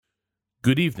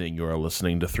Good evening. You are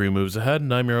listening to Three Moves Ahead,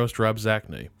 and I'm your host, Rob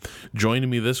Zachney. Joining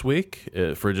me this week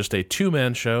for just a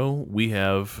two-man show, we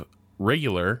have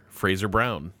regular Fraser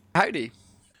Brown. Howdy.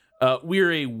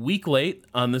 We're a week late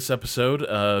on this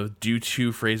episode due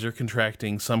to Fraser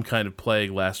contracting some kind of plague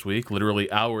last week,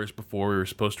 literally hours before we were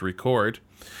supposed to record.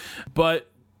 But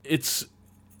it's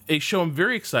a show I'm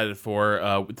very excited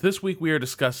for. This week we are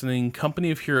discussing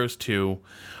Company of Heroes 2,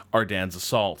 Ardan's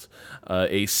Assault,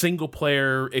 a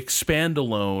single-player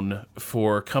expand-alone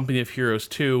for Company of Heroes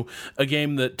 2, a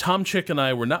game that Tom Chick and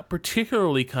I were not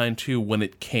particularly kind to when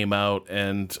it came out,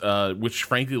 and which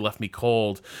frankly left me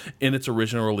cold in its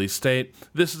original release state.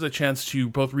 This is a chance to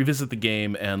both revisit the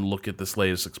game and look at this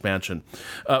latest expansion.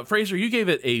 Fraser, you gave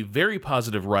it a very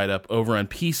positive write-up over on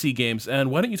PC Games, and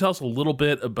why don't you tell us a little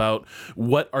bit about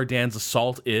what Ardan's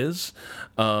Assault is,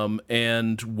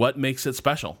 and what makes it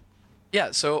special?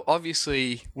 Yeah, so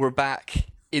obviously we're back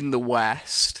in the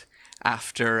West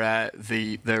after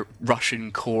the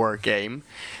Russian core game,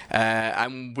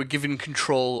 and we're given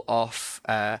control of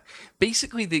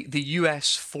basically the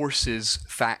US Forces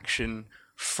faction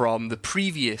from the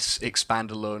previous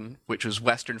expand-alone, which was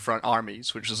Western Front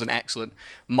Armies, which was an excellent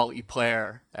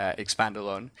multiplayer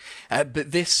expand-alone.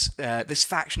 But this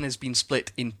faction has been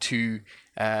split into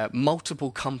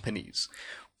multiple companies,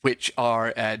 which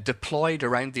are deployed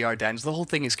around the Ardennes. The whole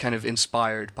thing is kind of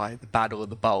inspired by the Battle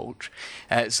of the Bulge.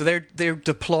 So they're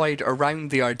deployed around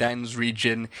the Ardennes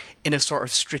region in a sort of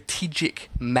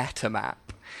strategic meta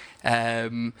map.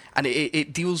 And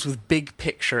it deals with big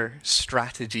picture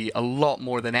strategy a lot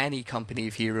more than any Company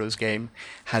of Heroes game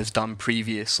has done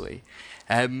previously.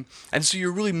 And so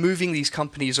you're really moving these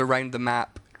companies around the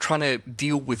map, trying to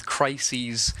deal with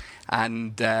crises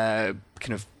and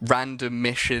kind of random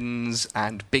missions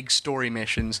and big story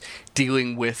missions,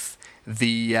 dealing with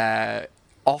the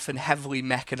often heavily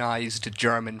mechanized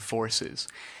German forces.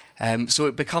 So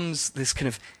it becomes this kind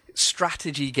of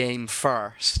strategy game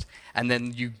first, and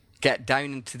then you get down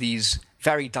into these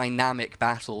very dynamic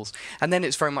battles, and then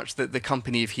it's very much the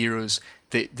Company of Heroes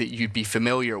that you'd be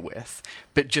familiar with,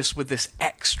 but just with this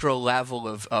extra level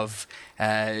of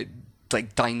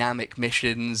like dynamic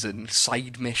missions and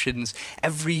side missions.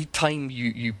 Every time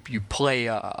you play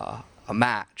a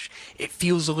match, it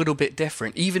feels a little bit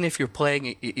different. Even if you're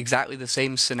playing exactly the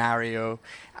same scenario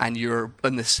and you're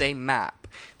on the same map,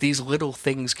 these little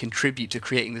things contribute to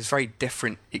creating this very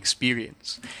different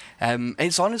experience.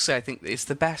 It's honestly, I think it's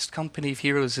the best Company of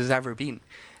Heroes has ever been.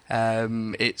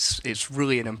 It's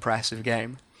really an impressive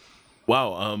game.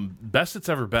 Wow, best it's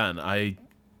ever been.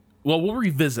 Well, we'll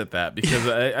revisit that because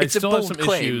I still have some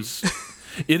issues.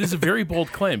 It is a very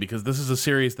bold claim because this is a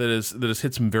series that has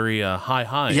hit some very high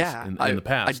highs in the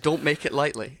past. I don't make it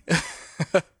lightly.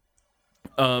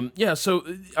 So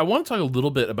I want to talk a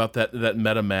little bit about that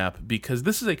meta map, because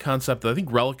this is a concept that I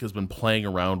think Relic has been playing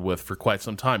around with for quite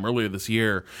some time. Earlier this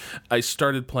year, I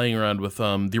started playing around with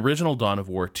the original Dawn of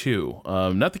War 2,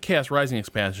 not the Chaos Rising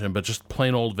expansion, but just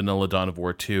plain old vanilla Dawn of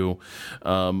War 2,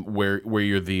 where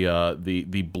you're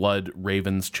the Blood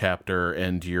Ravens chapter,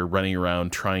 and you're running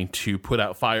around trying to put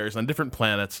out fires on different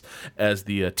planets as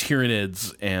the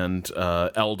Tyranids and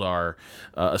Eldar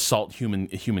assault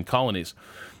human colonies.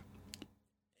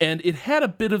 And it had a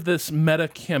bit of this meta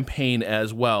campaign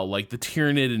as well. Like the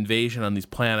Tyranid invasion on these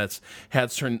planets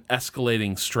had certain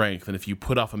escalating strength, and if you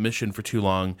put off a mission for too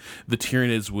long, the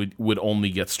Tyranids would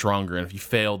only get stronger. And if you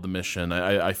failed the mission,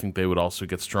 I think they would also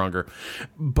get stronger.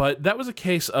 But that was a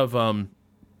case of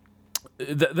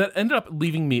that ended up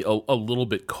leaving me a little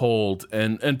bit cold,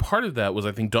 and part of that was,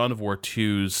 I think, Dawn of War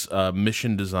 2's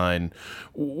mission design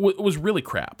was really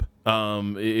crap.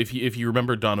 If you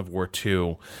remember Dawn of War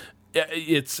 2.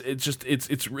 They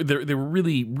were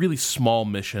really, really small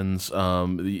missions.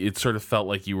 It sort of felt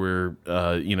like you were,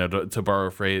 to borrow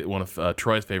a phrase, one of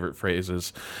Troy's favorite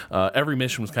phrases, every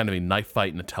mission was kind of a knife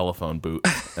fight in a telephone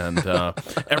booth, and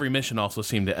every mission also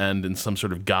seemed to end in some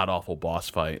sort of god-awful boss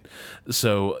fight.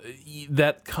 So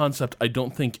that concept, I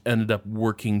don't think, ended up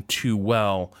working too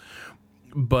well.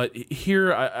 But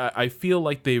here, I feel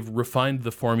like they've refined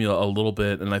the formula a little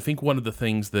bit, and I think one of the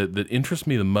things that interests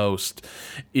me the most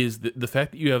is the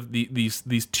fact that you have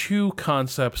these two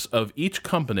concepts of each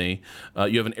company.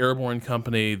 You have an airborne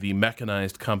company, the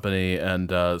mechanized company,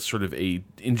 and sort of a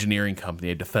engineering company,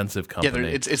 a defensive company.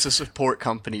 Yeah, it's a support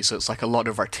company, so it's like a lot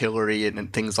of artillery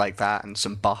and things like that, and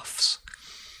some buffs.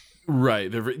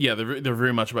 Right. They're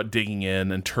very much about digging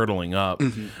in and turtling up.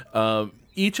 Mm-hmm.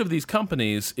 Each of these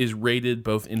companies is rated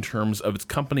both in terms of its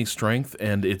company strength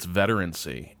and its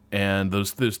veterancy. and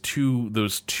those two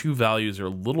values are a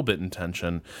little bit in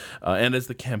tension. And as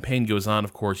the campaign goes on,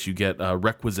 of course, you get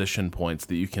requisition points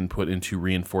that you can put into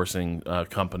reinforcing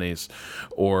companies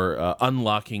or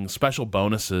unlocking special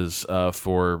bonuses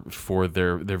for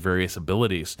their various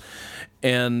abilities.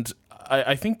 And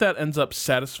I think that ends up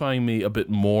satisfying me a bit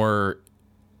more,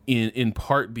 in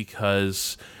part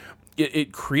because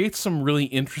it creates some really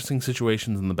interesting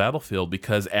situations in the battlefield,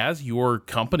 because as your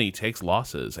company takes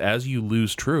losses, as you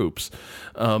lose troops,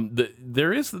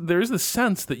 there is the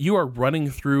sense that you are running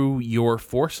through your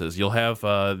forces. You'll have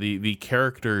the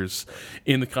characters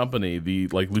in the company, the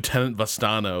Lieutenant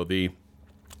Vastano, the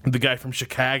guy from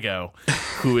Chicago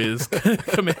who is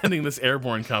commanding this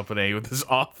airborne company with this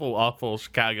awful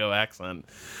Chicago accent.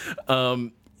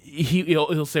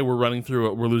 He'll say, we're running through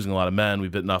it, we're losing a lot of men,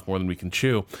 we've bitten off more than we can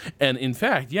chew. And in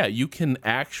fact, yeah, you can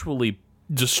actually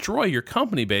destroy your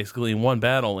company basically in one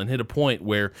battle and hit a point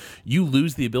where you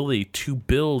lose the ability to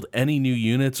build any new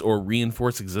units or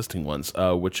reinforce existing ones,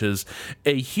 which is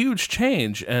a huge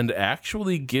change and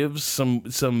actually gives some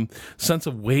sense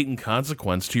of weight and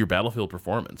consequence to your battlefield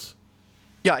performance.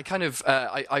 Yeah,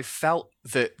 I felt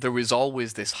that there was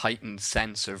always this heightened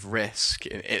sense of risk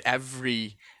in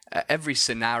every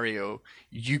scenario.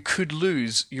 You could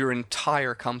lose your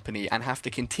entire company and have to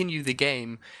continue the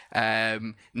game,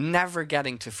 never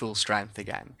getting to full strength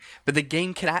again. But the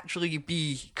game can actually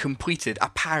be completed,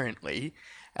 apparently,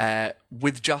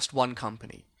 with just one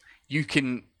company. It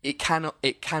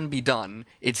can be done.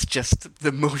 It's just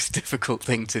the most difficult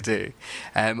thing to do.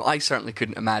 I certainly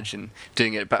couldn't imagine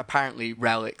doing it, but apparently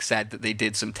Relic said that they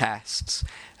did some tests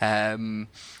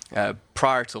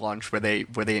prior to launch where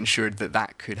they ensured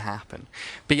that could happen.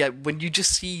 But yeah, when you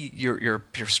just see your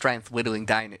strength whittling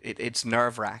down, it's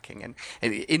nerve-wracking. And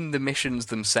in the missions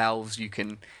themselves, you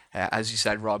can, as you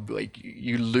said, Rob,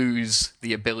 you lose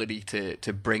the ability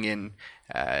to bring in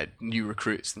new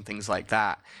recruits and things like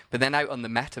that. But then out on the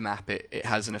meta map, it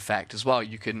has an effect as well.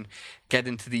 You can get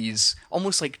into these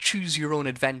almost like choose your own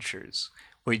adventures,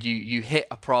 where you hit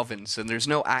a province and there's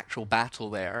no actual battle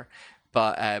there,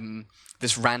 but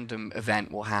this random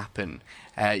event will happen.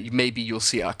 Maybe you'll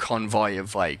see a convoy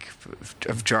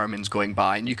of Germans going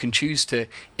by, and you can choose to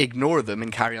ignore them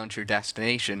and carry on to your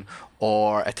destination,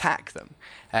 or attack them.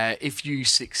 If you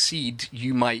succeed,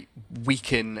 you might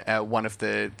weaken one of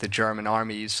the German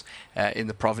armies in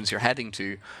the province you're heading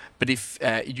to. But if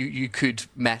you could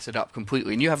mess it up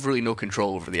completely, and you have really no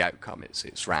control over the outcome.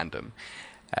 It's random.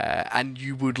 And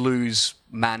you would lose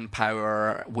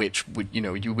manpower, which would,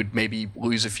 you would maybe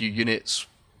lose a few units,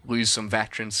 lose some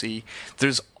veterancy.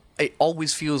 It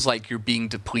always feels like you're being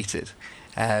depleted,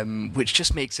 which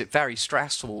just makes it very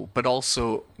stressful, but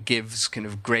also gives kind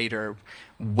of greater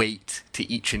weight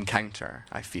to each encounter,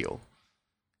 I feel.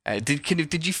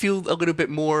 Did you feel a little bit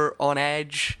more on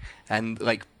edge and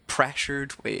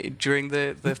pressured during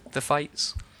the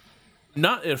fights?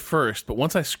 Not at first, but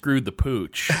once I screwed the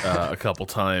pooch a couple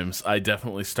times, I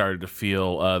definitely started to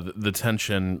feel the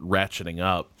tension ratcheting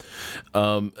up.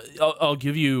 I'll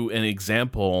give you an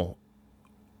example,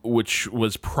 which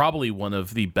was probably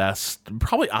honestly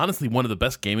one of the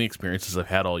best gaming experiences I've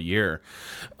had all year.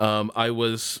 I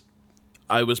was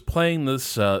playing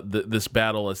this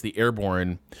battle as the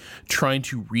Airborne, trying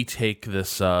to retake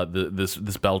this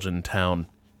Belgian town,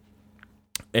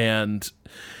 and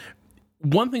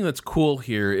one thing that's cool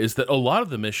here is that a lot of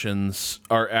the missions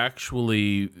are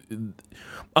actually,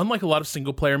 unlike a lot of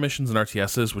single-player missions in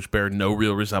RTSs, which bear no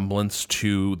real resemblance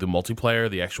to the multiplayer,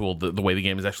 the way the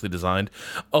game is actually designed,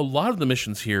 a lot of the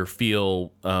missions here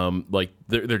feel like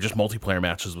they're just multiplayer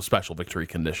matches with special victory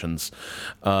conditions.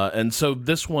 And so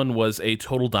this one was a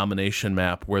total domination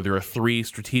map where there are 3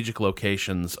 strategic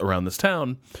locations around this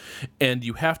town, and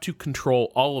you have to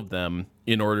control all of them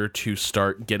in order to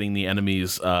start getting the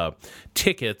enemy's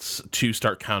tickets to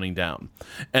start counting down.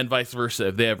 And vice versa,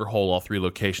 if they ever hold all 3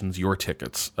 locations, your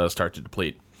tickets start to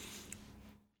deplete.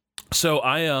 So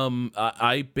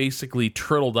I basically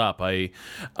turtled up. I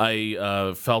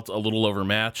felt a little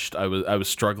overmatched. I was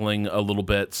struggling a little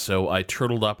bit, so I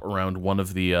turtled up around one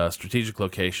of the strategic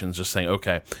locations, just saying,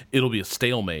 okay, it'll be a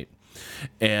stalemate.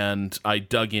 And I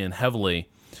dug in heavily.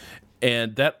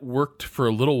 And that worked for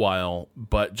a little while,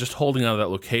 but just holding on to that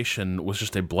location was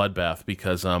just a bloodbath,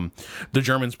 because the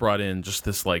Germans brought in just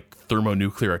this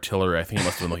thermonuclear artillery. I think it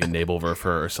must have been a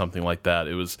Nebelwerfer or something like that.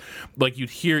 It was like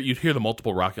you'd hear the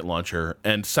multiple rocket launcher,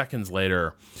 and seconds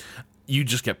later, you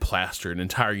just get plastered.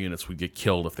 Entire units would get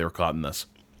killed if they were caught in this.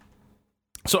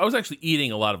 So I was actually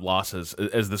eating a lot of losses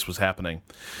as this was happening,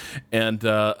 and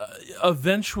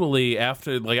eventually,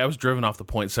 after I was driven off the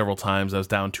point several times, I was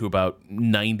down to about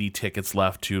 90 tickets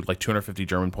left to 250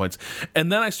 German points,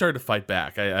 and then I started to fight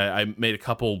back. I made a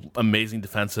couple amazing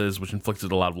defenses, which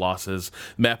inflicted a lot of losses.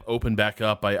 Map opened back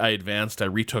up. I advanced. I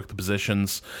retook the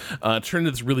positions. Turned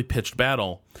into this really pitched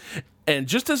battle. And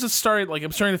just as it started,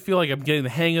 I'm starting to feel like I'm getting the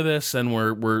hang of this, and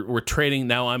we're trading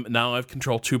now. I've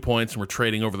controlled 2 points, and we're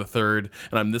trading over the third,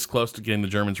 and I'm this close to getting the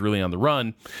Germans really on the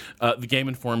run. The game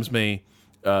informs me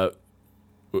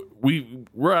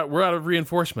we're out of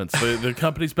reinforcements. The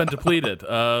company's been depleted.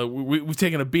 We've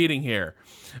taken a beating here,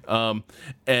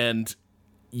 and.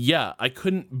 Yeah, I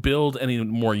couldn't build any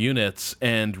more units,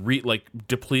 and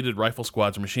depleted rifle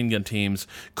squads or machine gun teams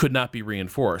could not be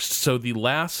reinforced. So the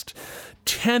last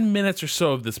 10 minutes or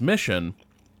so of this mission,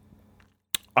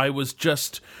 I was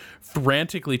just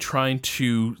frantically trying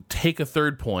to take a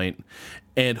third point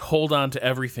and hold on to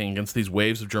everything against these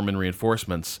waves of German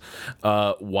reinforcements,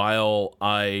 while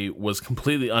I was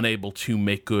completely unable to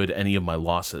make good any of my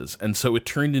losses. And so it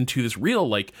turned into this real,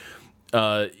 like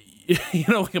a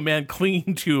man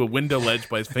clinging to a window ledge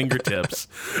by his fingertips,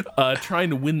 trying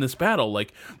to win this battle.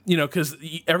 Because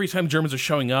every time Germans are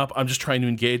showing up, I'm just trying to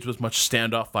engage with as much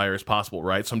standoff fire as possible,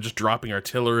 right? So I'm just dropping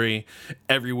artillery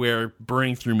everywhere,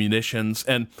 burning through munitions,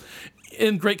 and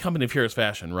in great Company of Heroes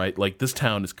fashion, right? This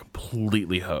town is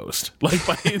completely hosed. By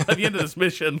the end of this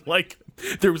mission,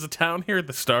 there was a town here at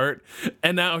the start,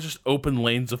 and now it's just open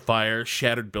lanes of fire,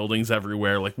 shattered buildings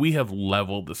everywhere. We have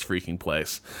leveled this freaking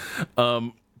place.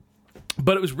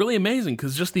 But it was really amazing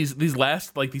because just these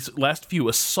last few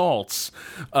assaults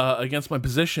against my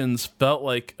positions felt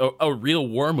like a real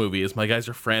war movie, as my guys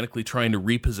are frantically trying to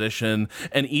reposition,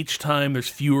 and each time there's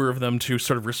fewer of them to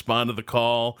sort of respond to the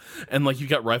call, and you've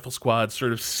got rifle squads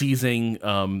sort of seizing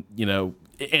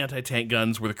anti-tank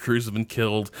guns where the crews have been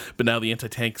killed, but now the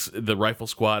rifle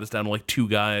squad is down to 2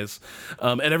 guys,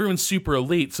 and everyone's super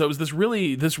elite. So it was this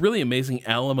really amazing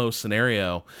Alamo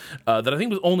scenario that I think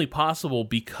was only possible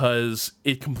because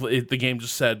the game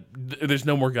just said there's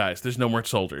no more guys, there's no more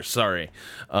soldiers. Sorry,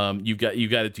 you got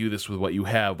to do this with what you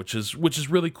have, which is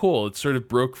really cool. It sort of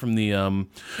broke from the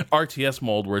RTS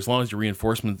mold where as long as your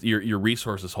reinforcements, your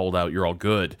resources hold out, you're all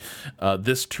good.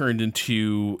 This turned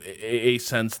into a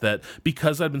sense that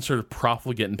because I'd been sort of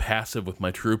profligate and passive with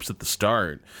my troops at the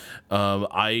start,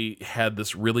 I had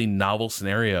this really novel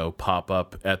scenario pop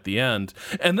up at the end.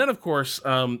 And then, of course,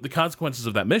 the consequences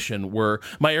of that mission were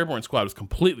my airborne squad was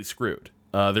completely screwed.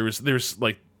 They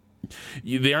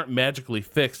aren't magically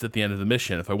fixed at the end of the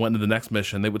mission. If I went into the next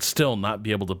mission, they would still not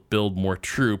be able to build more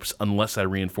troops unless I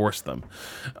reinforced them.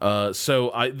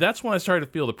 So that's when I started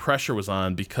to feel the pressure was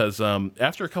on, because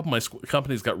after a couple of my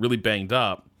companies got really banged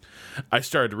up, I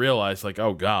started to realize,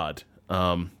 oh God,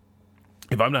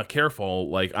 if I'm not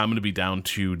careful, I'm going to be down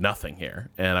to nothing here,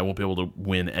 and I won't be able to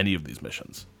win any of these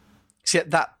missions. See,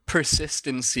 that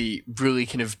persistency really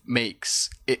kind of makes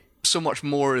it so much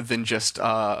more than just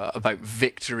about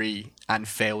victory and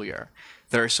failure.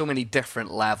 There are so many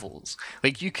different levels.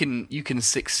 You can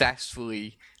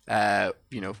successfully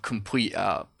complete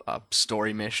a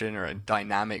story mission or a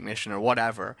dynamic mission or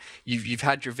whatever. You've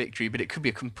had your victory, but it could be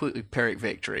a completely Pyrrhic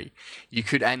victory. You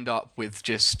could end up with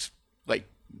just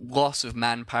loss of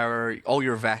manpower. All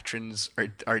your veterans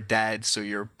are dead, so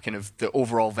you're kind of the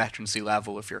overall veterancy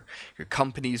level of your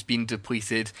company's been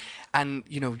depleted, and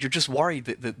you're just worried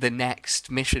that the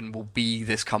next mission will be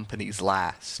this company's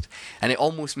last, and it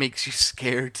almost makes you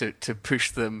scared to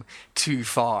push them too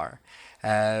far.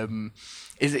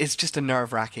 It's just a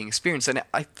nerve-wracking experience, and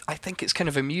I think it's kind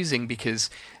of amusing because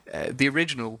the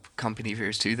original Company of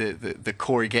Heroes 2, the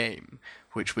core game,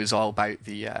 which was all about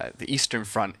the Eastern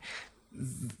Front,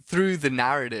 through the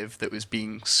narrative that was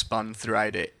being spun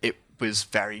throughout it was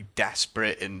very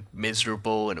desperate and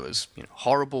miserable, and it was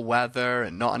horrible weather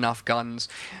and not enough guns,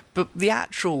 but the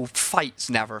actual fights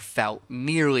never felt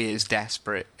nearly as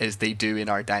desperate as they do in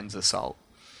Ardennes Assault.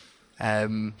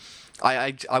 I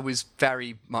was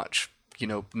very much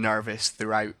nervous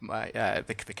throughout my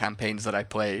the campaigns that I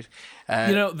played.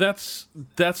 That's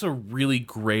a really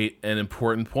great and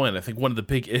important point. I think one of the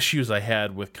big issues I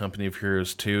had with Company of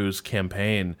Heroes 2's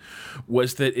campaign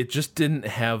was that it just didn't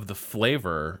have the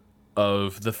flavor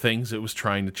of the things it was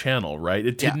trying to channel, right?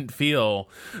 It didn't feel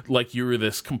like you were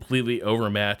this completely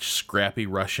overmatched, scrappy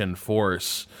Russian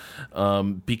force,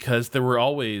 because there were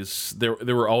always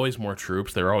more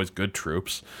troops. There were always good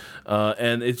troops,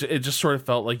 and it just sort of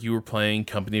felt like you were playing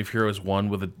Company of Heroes 1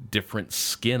 with a different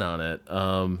skin on it.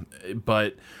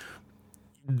 But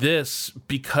this,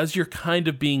 because you're kind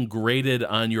of being graded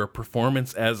on your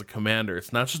performance as a commander,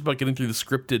 it's not just about getting through the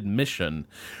scripted mission.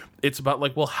 It's about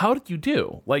like, well, how did you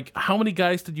do? Like, how many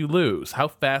guys did you lose? How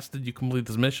fast did you complete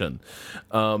this mission?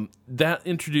 That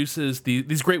introduces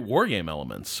these great war game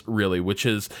elements, really, which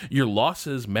is your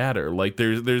losses matter. Like,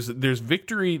 there's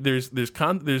victory, there's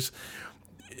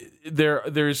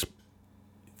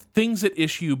things at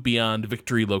issue beyond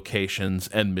victory locations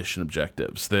and mission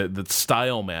objectives. The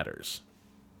style matters.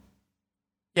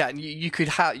 Yeah, and you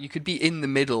could be in the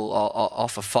middle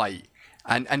of a fight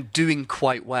and doing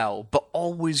quite well, but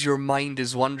always your mind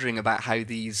is wondering about how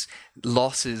these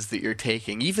losses that you're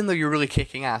taking, even though you're really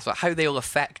kicking ass, but how they'll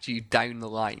affect you down the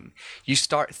line. You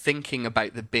start thinking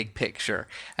about the big picture,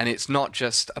 and it's not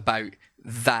just about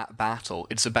that battle,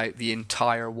 it's about the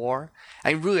entire war.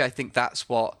 And really, I think that's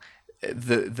what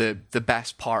the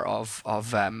best part of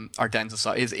Ardennes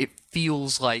Assault is. It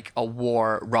feels like a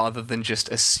war rather than just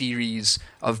a series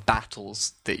of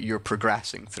battles that you're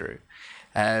progressing through.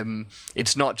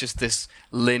 It's not just this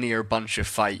linear bunch of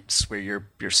fights where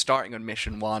you're starting on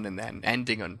mission 1 and then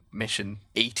ending on mission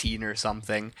 18 or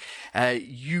something.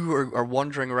 You are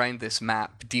wandering around this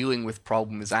map, dealing with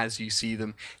problems as you see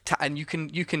them, and you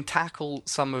can tackle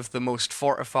some of the most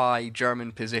fortified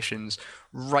German positions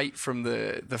right from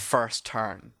the first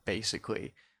turn,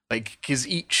 basically. Like, because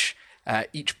each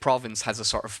province has a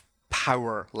sort of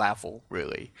power level,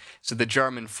 really. So the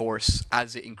German force,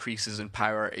 as it increases in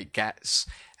power, it gets,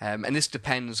 and this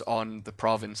depends on the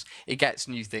province, it gets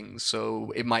new things.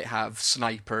 So it might have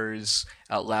snipers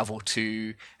at level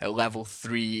 2, at level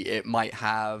 3 it might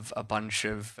have a bunch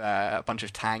of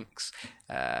tanks,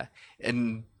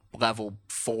 in level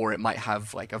 4 it might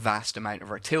have like a vast amount of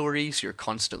artillery, so you're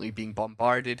constantly being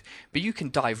bombarded, but you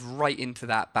can dive right into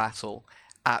that battle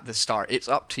at the start. It's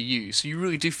up to you. So you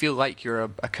really do feel like you're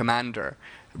a commander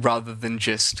rather than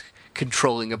just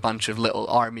controlling a bunch of little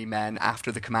army men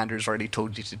after the commander's already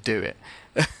told you to do it.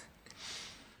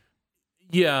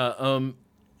 Yeah.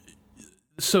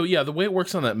 So yeah, the way it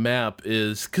works on that map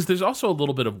is because there's also a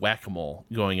little bit of whack-a-mole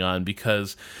going on,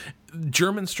 because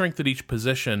German strength at each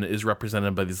position is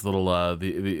represented by these little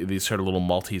these sort of little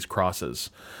Maltese crosses,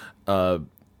 on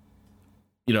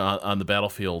the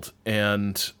battlefield.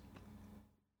 And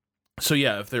so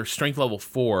yeah, if they're strength level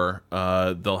 4,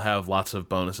 they'll have lots of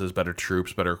bonuses, better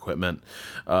troops, better equipment.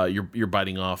 You're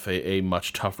biting off a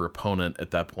much tougher opponent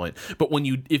at that point. But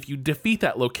if you defeat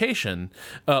that location,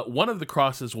 one of the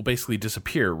crosses will basically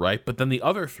disappear, right? But then the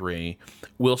other 3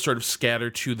 will sort of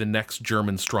scatter to the next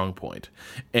German strong point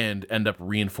and end up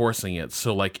reinforcing it.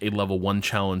 So like a level 1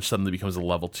 challenge suddenly becomes a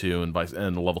level 2, and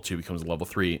a level 2 becomes a level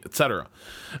 3, etc.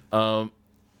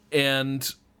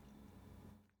 And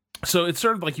so it's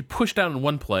sort of like you push down in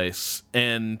one place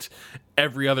and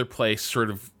every other place sort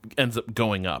of ends up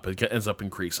going up. It ends up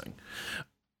increasing.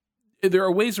 There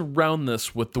are ways around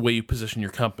this with the way you position your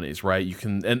companies, right? You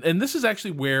can, and this is actually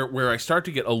where I start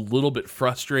to get a little bit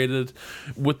frustrated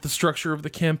with the structure of the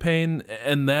campaign.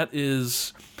 And that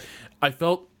is, I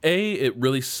felt, it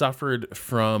really suffered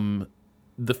from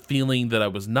the feeling that I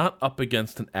was not up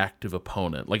against an active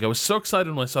opponent. Like, I was so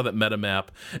excited when I saw that meta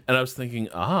map, and I was thinking,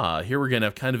 here we're going to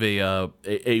have kind of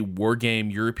a war game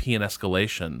European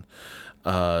escalation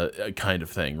kind of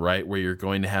thing, right? Where you're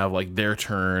going to have like their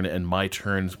turn and my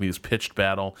turn is going to be this pitched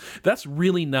battle. That's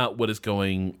really not what is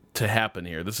going to happen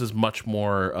here. This is much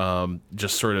more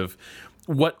just sort of,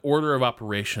 what order of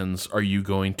operations are you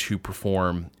going to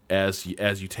perform as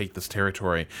you take this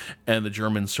territory? And the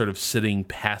Germans sort of sitting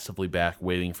passively back,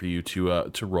 waiting for you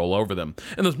to roll over them.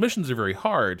 And those missions are very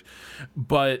hard,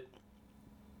 but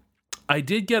I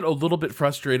did get a little bit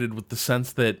frustrated with the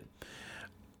sense that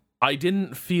I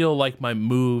didn't feel like my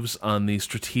moves on the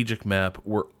strategic map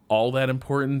were all that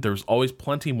important. There was always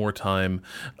plenty more time.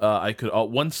 I could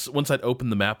once I'd open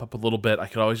the map up a little bit, I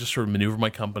could always just sort of maneuver my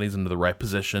companies into the right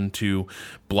position to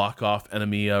block off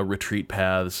enemy retreat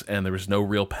paths, and there was no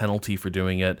real penalty for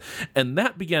doing it. And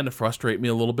that began to frustrate me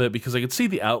a little bit, because I could see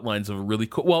the outlines of a really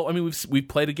cool. Well, I mean, we've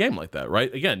played a game like that,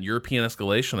 right? Again, European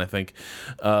escalation, I think,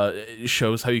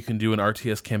 shows how you can do an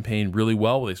RTS campaign really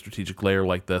well with a strategic layer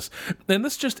like this. And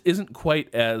this just isn't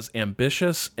quite as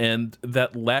ambitious, and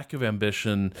that lack of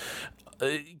ambition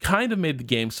kind of made the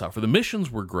game suffer. The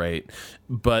missions were great,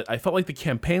 but I felt like the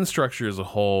campaign structure as a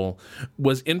whole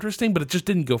was interesting, but it just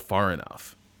didn't go far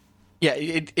enough. Yeah,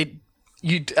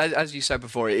 you as you said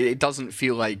before, it doesn't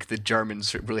feel like the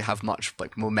Germans really have much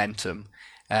like momentum.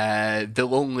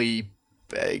 They'll only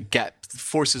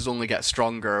forces only get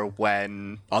stronger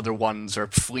when other ones are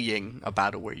fleeing a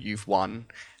battle where you've won,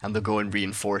 and they'll go and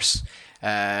reinforce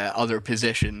other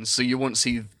positions. So you won't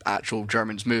see actual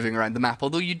Germans moving around the map,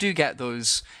 although you do get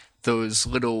those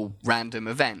little random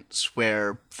events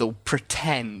where they'll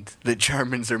pretend that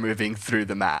Germans are moving through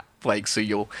the map. Like, so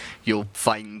you'll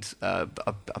find a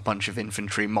bunch of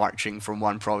infantry marching from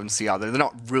one province to the other. They're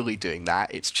not really doing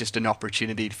that. It's just an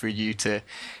opportunity for you to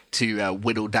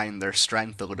whittle down their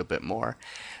strength a little bit more.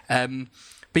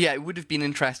 But yeah, it would have been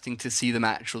interesting to see them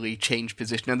actually change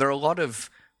position. And there are a lot of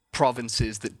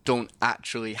provinces that don't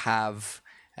actually have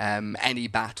any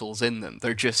battles in them.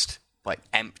 They're just like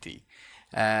empty.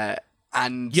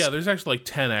 And yeah, there's actually like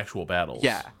 10 actual battles.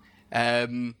 Yeah.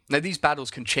 Now these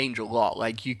battles can change a lot.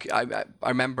 Like I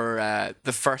remember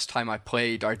the first time I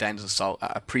played Ardennes Assault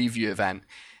at a preview event,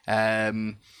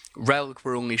 Relic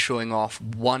were only showing off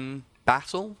one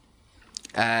battle,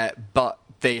 but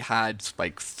they had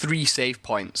like 3 save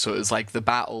points. So it was like the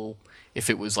battle, if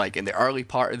it was like in the early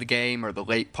part of the game or the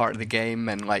late part of the game,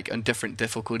 and like on different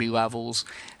difficulty levels.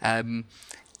 And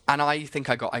I think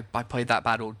I played that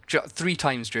battle 3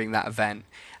 times during that event,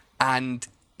 and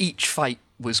each fight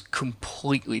was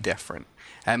completely different.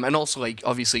 And also, like,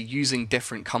 obviously using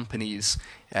different companies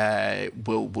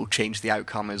will change the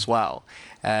outcome as well.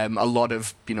 A lot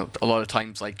of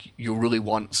times, like, you'll really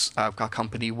want a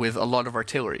company with a lot of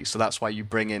artillery, so that's why you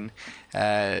bring in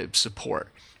support.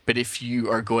 But if you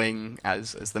are going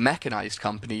as the mechanized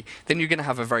company, then you're going to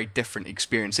have a very different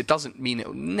experience. It doesn't mean it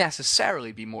will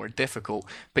necessarily be more difficult,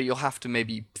 but you'll have to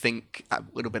maybe think a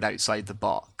little bit outside the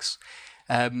box.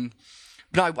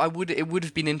 But it would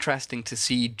have been interesting to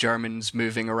see Germans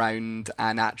moving around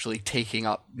and actually taking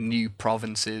up new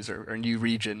provinces or new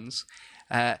regions.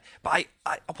 But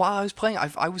while I was playing,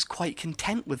 I was quite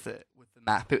content with the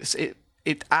map.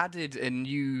 It added a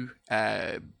new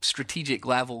strategic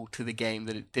level to the game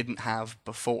that it didn't have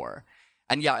before.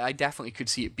 And yeah, I definitely could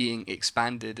see it being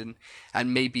expanded,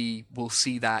 and maybe we'll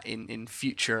see that in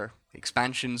future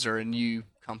expansions or a new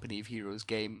Company of Heroes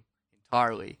game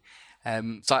entirely.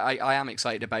 So I am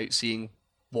excited about seeing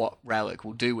what Relic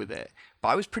will do with it. But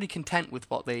I was pretty content with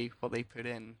what they put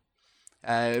in.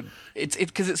 It's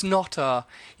because it's not a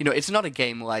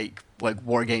game like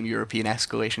Wargame European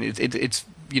Escalation. It's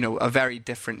a very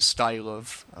different style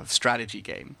of strategy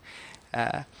game.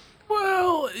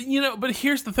 Well, but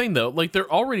here's the thing, though. Like,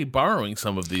 they're already borrowing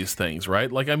some of these things,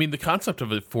 right? Like, I mean, the concept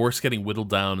of a force getting whittled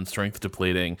down and strength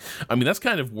depleting, I mean, that's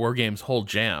kind of Wargame's whole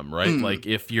jam, right? Like,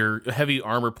 if your heavy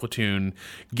armor platoon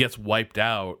gets wiped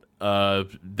out,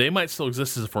 they might still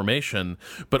exist as a formation,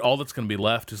 but all that's going to be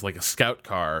left is like a scout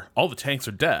car. All the tanks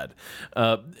are dead.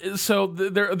 So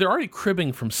they're already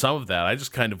cribbing from some of that. I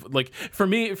just kind of like, for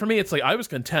me, it's like I was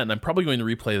content. I'm probably going to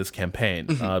replay this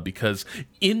campaign because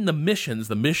in the missions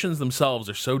themselves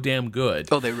are so damn good.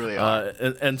 Oh, they really are,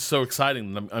 and so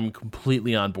exciting. I'm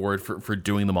completely on board for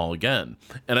doing them all again.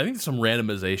 And I think some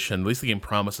randomization. At least the game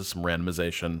promises some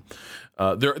randomization.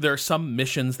 There are some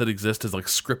missions that exist as like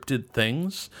scripted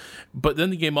things, but then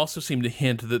the game also seemed to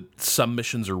hint that some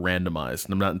missions are randomized,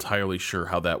 and I'm not entirely sure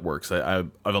how that works.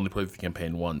 I've only played the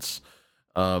campaign once,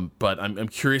 but I'm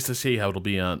curious to see how it'll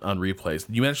be on replays.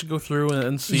 Did you manage to go through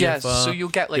and see so you'll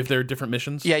get if there are different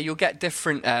missions? Yeah, you'll get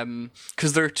different,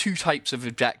 because there are 2 types of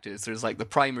objectives. There's like the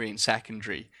primary and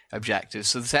secondary objectives.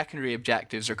 So the secondary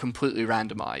objectives are completely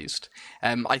randomized.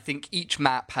 I think each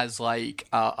map has like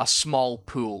a small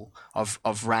pool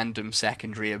of random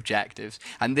secondary objectives,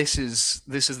 and this is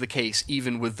the case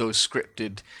even with those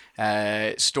scripted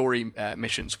story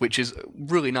missions, which is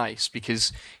really nice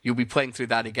because you'll be playing through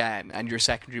that again, and your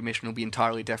secondary mission will be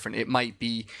entirely different. It might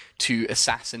be to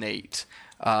assassinate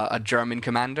a German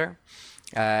commander.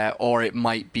 Or it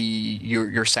might be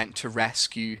you're sent to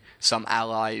rescue some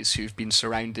allies who've been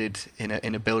surrounded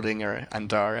in a building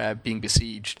and are being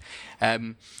besieged.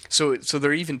 So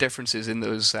there are even differences in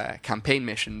those campaign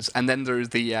missions, and then there's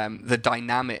the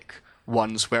dynamic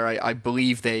ones where I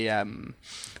believe the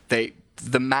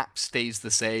map stays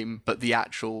the same, but the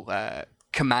actual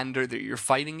commander that you're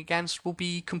fighting against will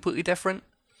be completely different.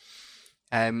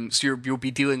 So you'll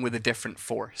be dealing with a different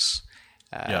force.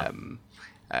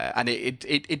 And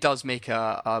it does make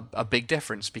a big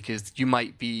difference, because you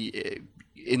might be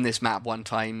in this map one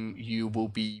time, you will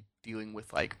be dealing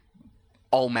with like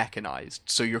all mechanized,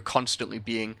 so you're constantly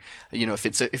being, if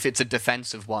it's a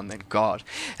defensive one, then God,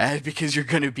 because you're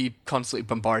going to be constantly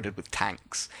bombarded with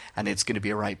tanks, and it's going to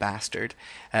be a right bastard.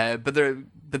 But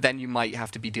then you might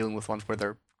have to be dealing with ones where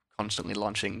they're constantly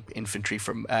launching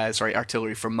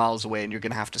artillery from miles away, and you're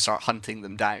going to have to start hunting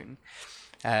them down.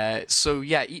 So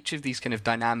yeah, each of these kind of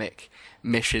dynamic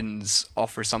missions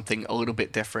offer something a little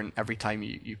bit different every time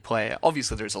you play it.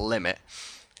 Obviously, there's a limit.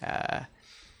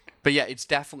 But yeah, it's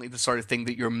definitely the sort of thing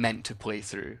that you're meant to play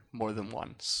through more than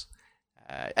once.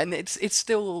 And it's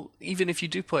still, even if you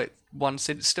do play it once,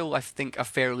 it's still, I think, a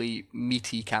fairly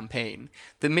meaty campaign.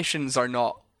 The missions are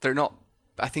not, they're not,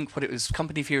 I think what it was,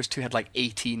 Company of Heroes 2 had like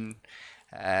 18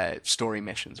 story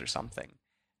missions or something.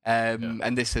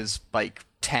 And this is like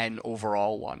 10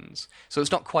 overall ones. So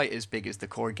it's not quite as big as the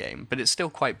core game, but it's still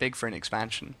quite big for an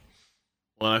expansion.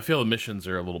 Well, I feel the missions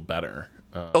are a little better.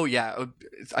 Oh yeah,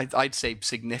 I'd say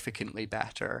significantly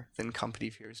better than Company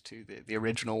of Heroes 2, the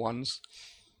original ones.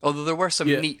 Although there were some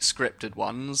neat scripted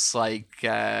ones, like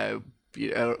well,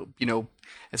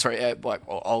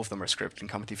 all of them are scripted in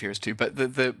Company of Heroes 2, but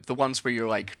the ones where you're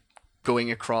like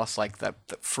going across like the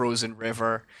frozen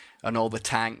river and all the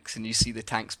tanks, and you see the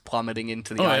tanks plummeting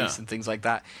into the ice and things like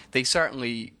that. They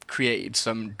certainly created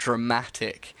some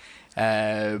dramatic,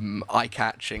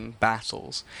 eye-catching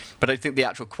battles. But I think the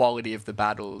actual quality of the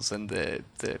battles and the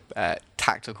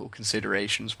tactical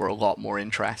considerations were a lot more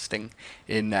interesting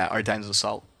in Ardennes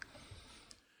Assault.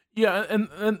 Yeah, and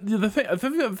the thing I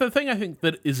think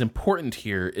that is important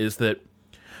here is that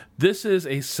this is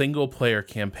a single-player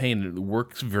campaign. It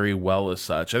works very well as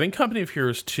such. I think Company of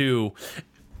Heroes 2,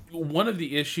 one of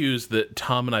the issues that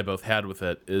Tom and I both had with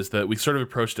it is that we sort of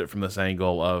approached it from this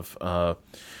angle of, as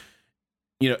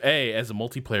a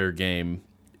multiplayer game,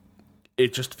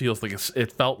 it just feels like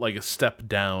it felt like a step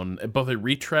down, both a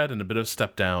retread and a bit of a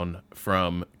step down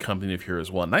from Company of Heroes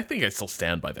 1. And I think I still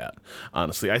stand by that,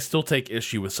 honestly. I still take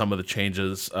issue with some of the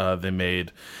changes they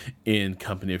made in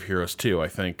Company of Heroes 2. I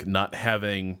think not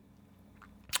having...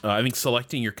 I think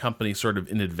selecting your company sort of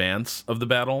in advance of the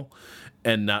battle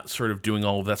and not sort of doing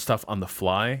all of that stuff on the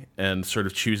fly and sort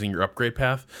of choosing your upgrade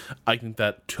path, I think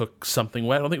that took something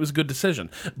away. I don't think it was a good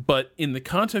decision. But in the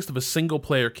context of a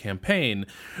single-player campaign,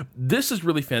 this is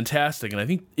really fantastic, and I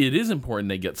think it is important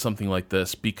they get something like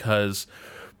this because,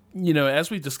 as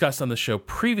we discussed on the show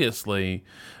previously,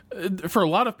 for a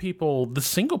lot of people, the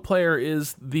single player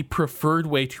is the preferred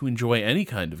way to enjoy any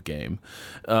kind of game.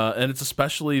 And it's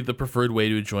especially the preferred way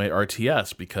to enjoy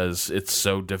RTS because it's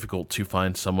so difficult to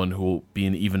find someone who will be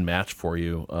an even match for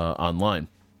you online.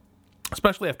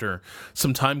 Especially after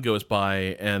some time goes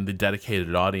by and the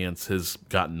dedicated audience has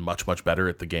gotten much, much better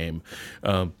at the game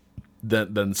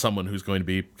than someone who's going to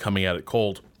be coming at it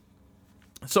cold.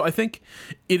 So I think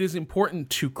it is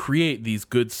important to create these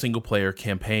good single-player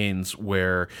campaigns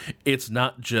where it's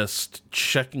not just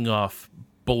checking off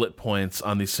bullet points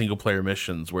on these single-player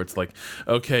missions where it's like,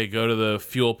 okay, go to the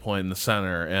fuel point in the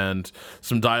center and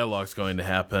some dialogue's going to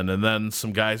happen and then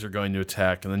some guys are going to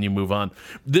attack and then you move on.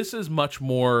 This is much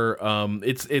more,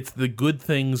 it's the good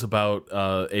things about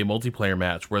a multiplayer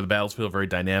match where the battles feel very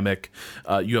dynamic.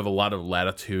 You have a lot of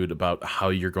latitude about how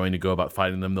you're going to go about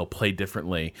fighting them. They'll play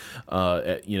differently.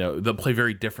 They'll play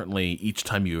very differently each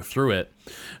time you go through it.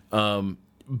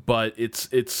 But it's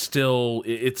still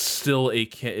a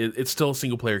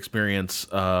single player experience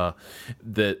that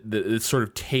it's sort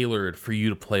of tailored for you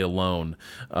to play alone.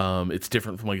 It's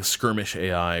different from like a skirmish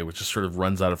AI, which just sort of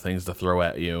runs out of things to throw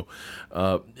at you.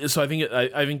 So I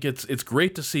think it's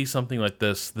great to see something like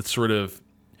this that sort of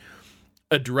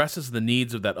addresses the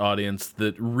needs of that audience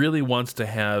that really wants to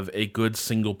have a good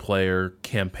single player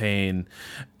campaign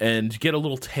and get a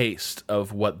little taste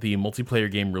of what the multiplayer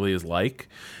game really is like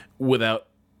without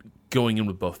going in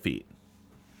with both feet.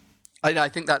 I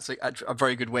think that's a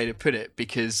very good way to put it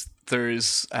because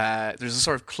there's a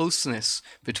sort of closeness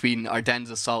between Ardennes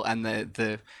Assault and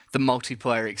the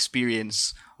multiplayer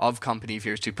experience of Company of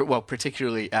Heroes 2, well,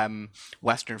 particularly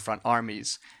Western Front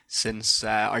armies, since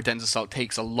Ardennes Assault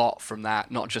takes a lot from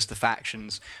that, not just the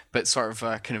factions, but sort of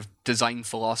a kind of design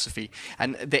philosophy.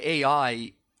 And the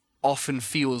AI often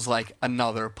feels like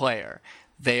another player.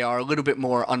 They are a little bit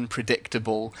more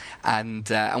unpredictable, and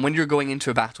when you're going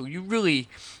into a battle, you really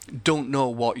don't know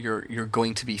what you're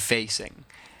going to be facing.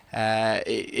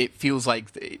 It feels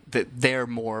like that they're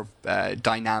more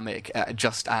dynamic,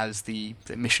 just as the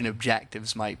mission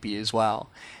objectives might be as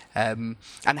well. And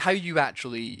how you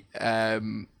actually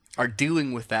are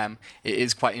dealing with them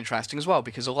is quite interesting as well,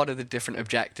 because a lot of the different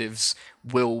objectives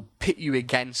will pit you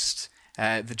against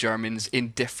the Germans in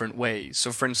different ways.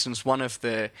 So, for instance, one of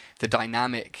the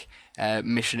dynamic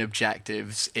mission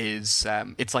objectives is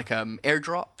it's like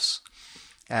airdrops.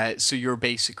 So you're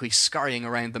basically scurrying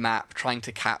around the map trying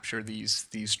to capture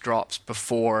these drops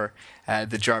before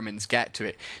the Germans get to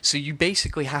it. So you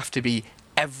basically have to be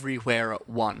everywhere at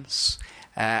once.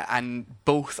 And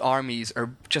both armies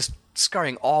are just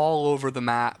scurrying all over the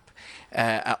map,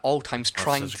 at all times,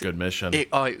 trying such a good mission.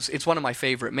 It's one of my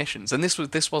favorite missions, and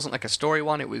this wasn't like a story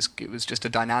one. It was just a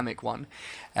dynamic one.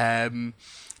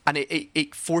 And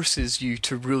it forces you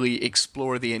to really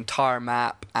explore the entire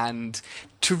map and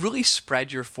to really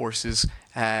spread your forces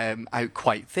out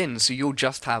quite thin. So you'll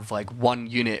just have like one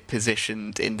unit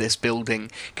positioned in this building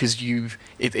because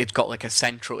it's got like a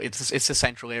central. It's a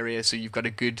central area, so you've got a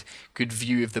good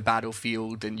view of the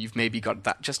battlefield, and you've maybe got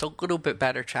that just a little bit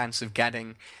better chance of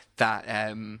getting that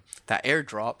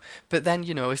airdrop. But then,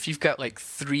 if you've got like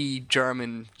 3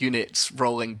 German units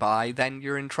rolling by, then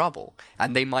you're in trouble,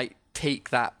 and they might take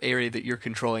that area that you're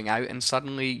controlling out, and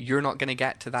suddenly you're not going to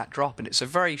get to that drop. And it's a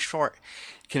very short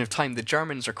kind of time. The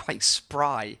Germans are quite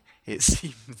spry, it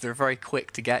seems. They're very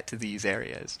quick to get to these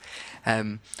areas.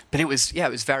 But it was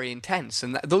very intense,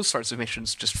 and those sorts of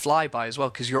missions just fly by as well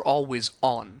because you're always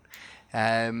on.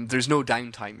 There's no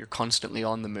downtime. You're constantly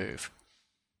on the move.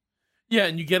 Yeah,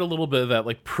 and you get a little bit of that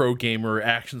like pro gamer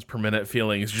actions per minute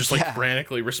feeling. It's just like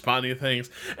frantically responding to things.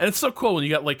 And it's so cool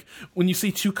when you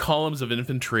see 2 columns of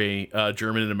infantry,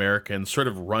 German and American, sort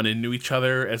of run into each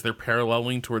other as they're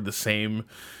paralleling toward the same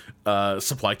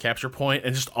supply capture point,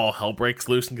 and just all hell breaks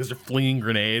loose because they're flinging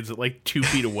grenades at like 2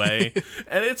 feet away.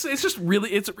 And it's just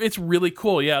really it's really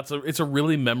cool. Yeah, it's a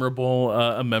really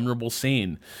memorable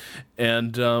scene.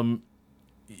 And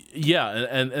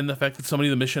and the fact that so many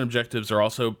of the mission objectives are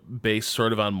also based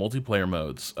sort of on multiplayer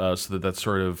modes, so that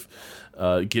sort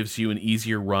of gives you an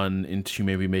easier run into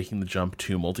maybe making the jump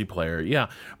to multiplayer. Yeah,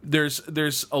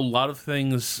 there's a lot of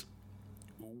things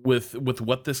with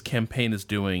what this campaign is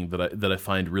doing that I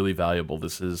find really valuable.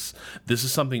 This is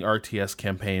something RTS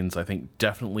campaigns I think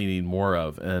definitely need more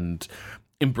of, and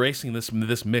embracing this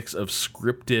mix of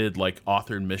scripted, like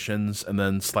authored missions and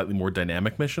then slightly more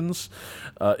dynamic missions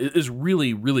is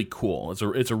really, really cool.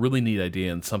 It's a really neat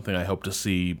idea, and something I hope to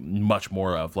see much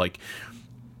more of. Like,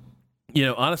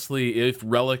 honestly, if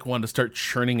Relic wanted to start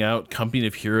churning out Company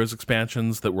of Heroes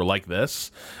expansions that were like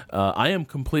this, I am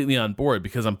completely on board,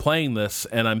 because I'm playing this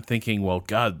and I'm thinking, well,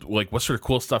 God, like what sort of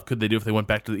cool stuff could they do if they went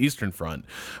back to the Eastern Front?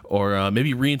 Or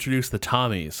maybe reintroduce the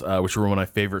Tommies, which were one of my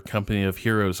favorite Company of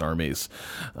Heroes armies,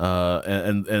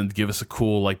 and give us a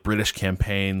cool like British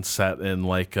campaign set in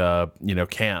like,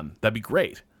 Cannes. That'd be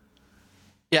great.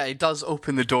 Yeah, it does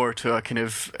open the door to a kind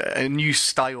of a new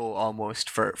style almost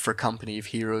for Company of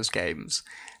Heroes games.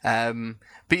 But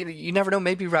you never know.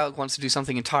 Maybe Relic wants to do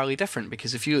something entirely different,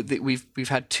 because we've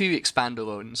had 2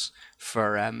 expandalones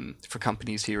for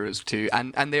Company of Heroes 2,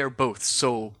 and they are both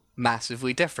so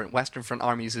massively different. Western Front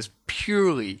Armies is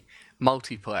purely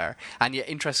multiplayer, and yet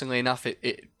interestingly enough,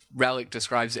 Relic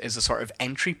describes it as a sort of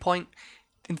entry point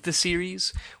into the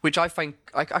series, which I find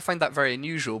that very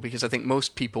unusual, because I think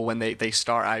most people, when they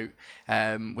start out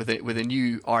with a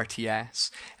new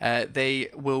RTS, they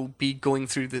will be going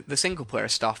through the single player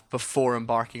stuff before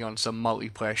embarking on some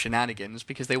multiplayer shenanigans,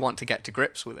 because they want to get to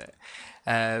grips with it.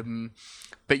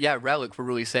 But yeah, Relic were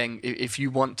really saying, if you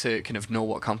want to kind of know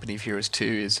what Company of Heroes 2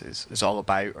 is all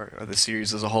about, or the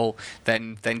series as a whole,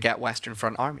 then get Western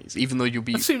Front Armies, even though you'll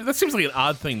be... That seems like an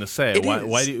odd thing to say.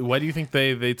 Why do you think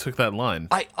they took that line?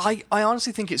 I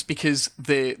honestly think it's because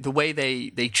the way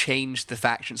they changed the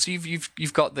factions. So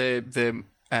you've got the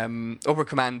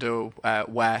Oberkommando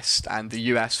West and the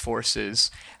US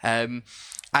forces, and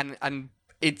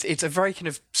it's a very kind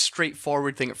of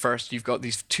straightforward thing at first. You've got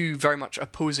these 2 very much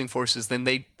opposing forces, then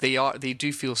they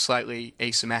do feel slightly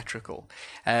asymmetrical.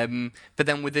 But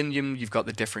then within them, you've got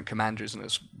the different commanders,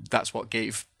 and that's what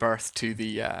gave birth to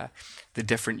the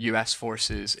different US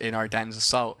forces in Ardennes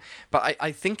Assault. But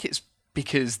I think it's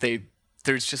because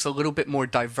there's just a little bit more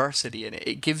diversity in it.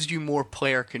 It gives you more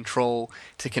player control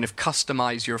to kind of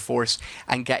customize your force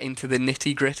and get into the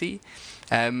nitty-gritty.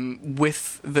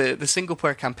 With the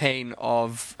single-player campaign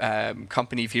of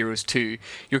Company of Heroes 2,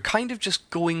 you're kind of just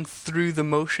going through the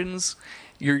motions.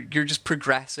 You're just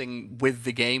progressing with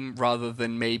the game, rather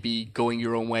than maybe going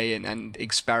your own way and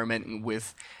experimenting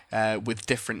with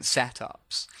different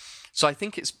setups. So I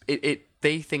think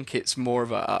they think it's more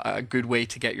of a good way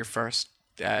to get your first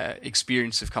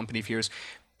experience of Company of Heroes,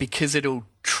 because it'll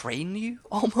train you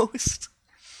almost.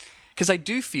 Because I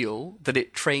do feel that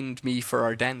it trained me for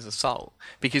Ardennes Assault,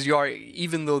 because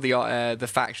even though the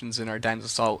factions in Ardennes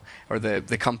Assault, or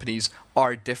the companies,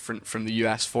 are different from the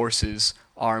US forces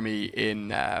army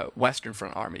in Western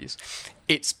Front Armies,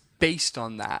 it's based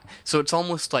on that. So it's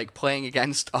almost like playing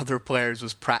against other players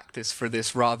was practice for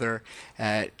this rather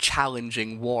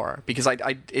challenging war, because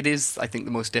it is, I think,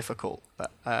 the most difficult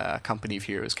that Company of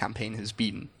Heroes campaign has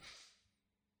been.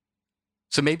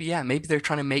 So maybe they're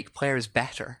trying to make players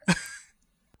better.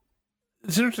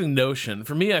 It's an interesting notion.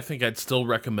 For me, I think I'd still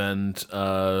recommend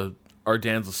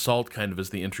Ardan's Assault kind of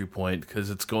as the entry point, because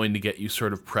it's going to get you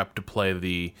sort of prepped to play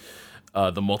the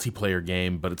multiplayer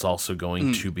game, but it's also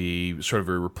going to be sort of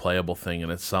a replayable thing in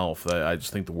itself. I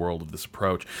just think the world of this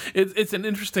approach. It's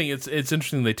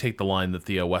interesting they take the line that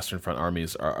the Western Front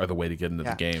armies are the way to get into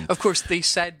the game. Of course, they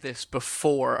said this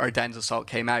before Ardennes Assault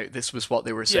came out. This was what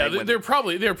they were saying. Yeah, they're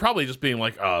probably just being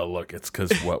like, oh, look, it's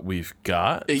because what we've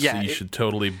got. Yeah, so you should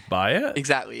totally buy it.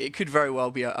 Exactly. It could very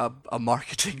well be a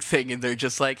marketing thing, and they're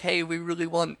just like, hey, we really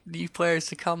want new players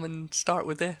to come and start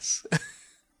with this.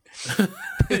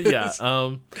 Yeah,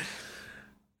 I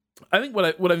think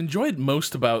what I've enjoyed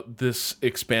most about this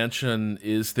expansion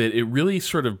is that it really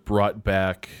sort of brought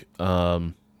back.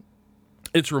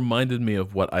 It's reminded me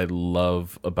of what I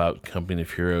love about Company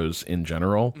of Heroes in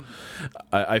general.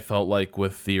 I felt like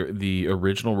with the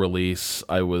original release,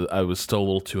 I was still a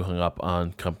little too hung up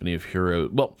on Company of Heroes.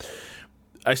 Well,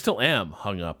 I still am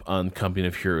hung up on Company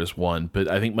of Heroes 1, but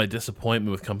I think my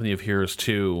disappointment with Company of Heroes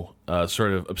 2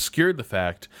 sort of obscured the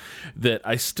fact that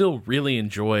I still really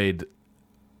enjoyed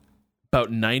about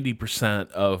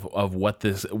 90% of what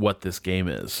this game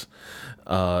is.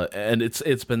 And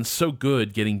it's been so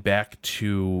good getting back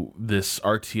to this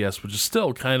RTS, which is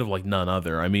still kind of like none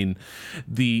other. I mean,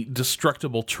 the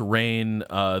destructible terrain,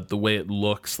 the way it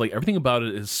looks, like everything about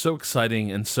it is so exciting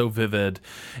and so vivid,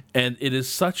 and it is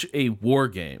such a war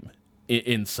game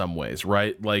in some ways,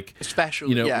 right? Like,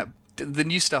 especially, the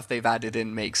new stuff they've added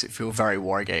in makes it feel very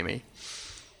wargamey.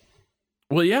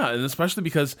 Well, yeah, and especially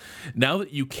because now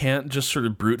that you can't just sort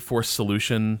of brute force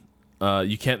solution,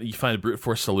 you find a brute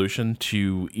force solution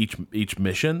to each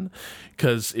mission,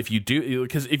 because if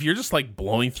you're just like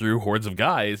blowing through hordes of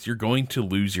guys, you're going to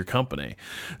lose your company.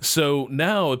 So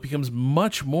now it becomes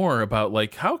much more about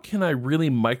like, how can I really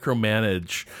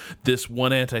micromanage this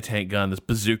one anti-tank gun, this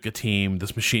bazooka team,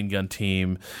 this machine gun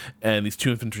team, and these 2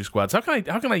 infantry squads? How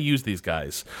can I use these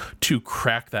guys to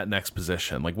crack that next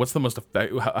position? Like, what's the most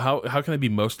effective? How can I be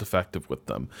most effective with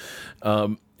them?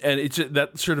 And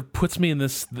that sort of puts me in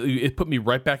this. It put me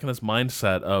right back in this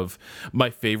mindset of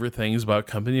my favorite things about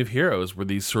Company of Heroes were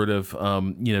these sort of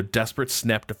desperate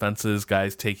snap defenses,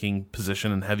 guys taking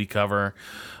position in heavy cover,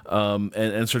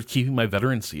 and sort of keeping my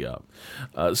veterancy up.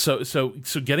 So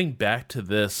getting back to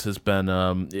this has been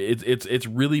it's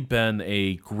really been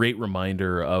a great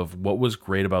reminder of what was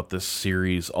great about this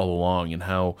series all along, and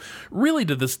how really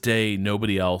to this day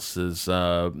nobody else has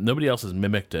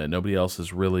mimicked it. Nobody else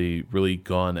has really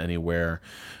gone anywhere.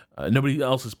 Nobody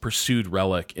else has pursued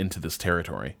Relic into this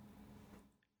territory.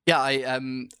 Yeah,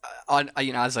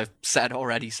 as I've said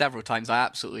already several times, I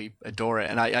absolutely adore it,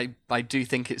 and I do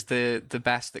think it's the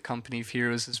best that Company of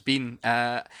Heroes has been.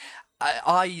 I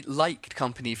liked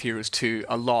Company of Heroes 2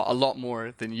 a lot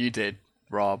more than you did,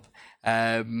 Rob.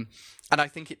 And I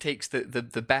think it takes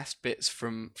the best bits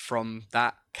from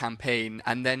that campaign,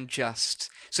 and then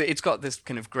so it's got this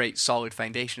kind of great solid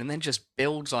foundation, and then just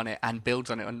builds on it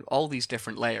on all these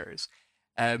different layers.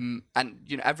 And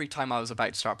every time I was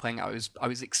about to start playing, I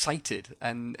was excited,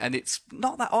 and it's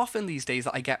not that often these days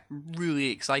that I get really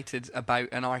excited about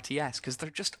an RTS, because there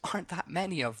just aren't that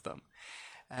many of them.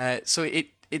 So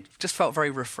it just felt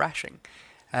very refreshing,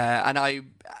 and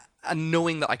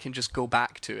knowing that I can just go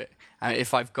back to it.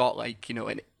 If I've got an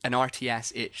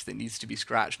RTS itch that needs to be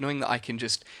scratched, knowing that I can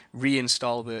just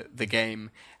reinstall the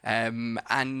game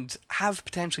and have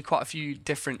potentially quite a few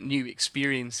different new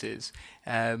experiences,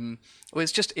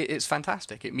 it's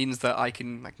fantastic. It means that I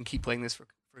can keep playing this for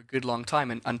a good long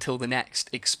time, and until the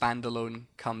next Expandalone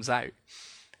comes out.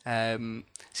 So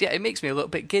yeah, it makes me a little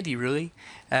bit giddy, really,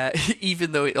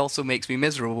 even though it also makes me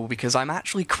miserable, because I'm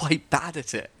actually quite bad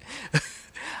at it.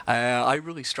 I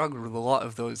really struggled with a lot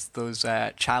of those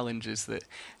challenges that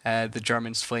the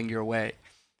Germans fling your way.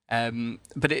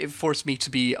 But it forced me to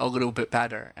be a little bit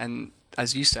better. And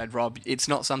as you said, Rob, it's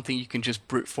not something you can just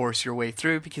brute force your way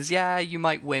through, because you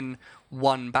might win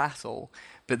one battle,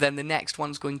 but then the next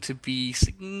one's going to be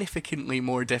significantly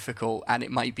more difficult, and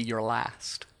it might be your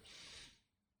last.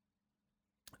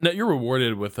 Now, you're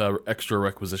rewarded with extra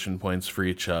requisition points for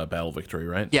each battle victory,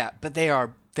 right? Yeah, but they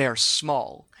are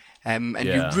small. And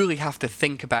you really have to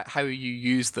think about how you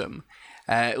use them.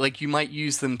 You might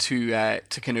use them to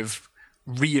kind of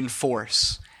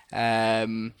reinforce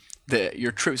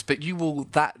your troops, but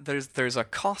there's a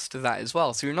cost to that as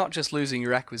well. So you're not just losing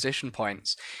your acquisition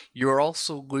points, you're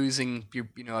also losing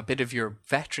a bit of your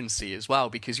veterancy as well,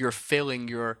 because you're filling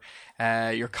your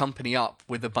company up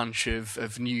with a bunch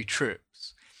of new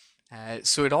troops.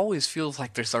 So it always feels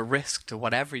like there's a risk to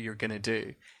whatever you're going to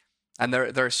do. And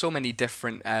there are so many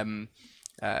different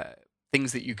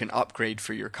things that you can upgrade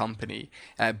for your company,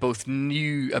 both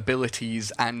new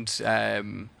abilities and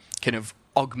kind of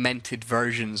augmented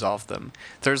versions of them.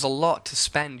 There's a lot to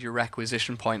spend your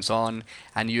requisition points on,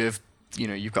 and you've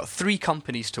got 3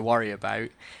 companies to worry about,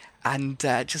 and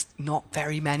just not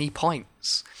very many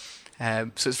points.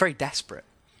 So it's very desperate.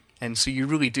 And so you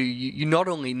really do. You not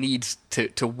only need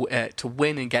to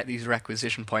win and get these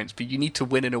requisition points, but you need to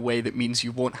win in a way that means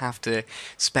you won't have to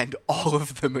spend all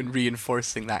of them in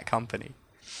reinforcing that company.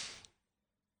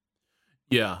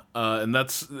 Yeah, and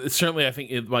it's certainly, I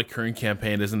think my current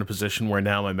campaign is in a position where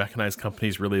now my mechanized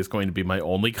companies really is going to be my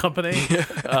only company,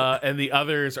 and the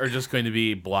others are just going to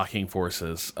be blocking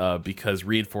forces, because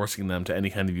reinforcing them to any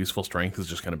kind of useful strength is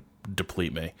just going to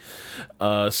deplete me.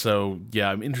 So yeah,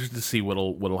 I'm interested to see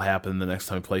what'll happen the next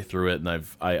time I play through it, and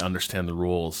I understand the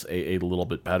rules a little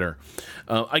bit better.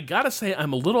 I gotta say,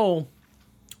 I'm a little.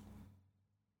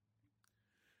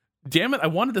 Damn it! I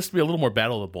wanted this to be a little more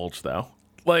Battle of the Bulge, though.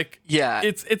 Like, yeah,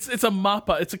 it's a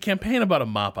mop-up. It's a campaign about a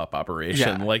mop-up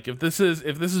operation. Yeah. Like, if this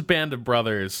is Band of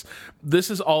Brothers, this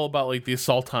is all about like the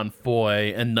assault on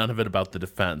Foy, and none of it about the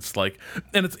defense. Like,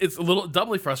 and it's a little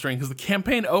doubly frustrating because the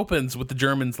campaign opens with the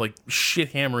Germans like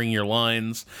shit hammering your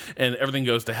lines, and everything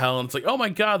goes to hell. And it's like, oh my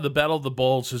god, the Battle of the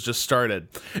Bulge has just started.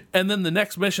 And then the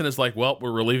next mission is like, well,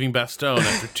 we're relieving Bastogne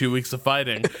after 2 weeks of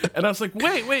fighting. And I was like,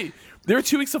 wait. There were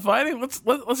 2 weeks of fighting.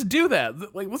 Let's do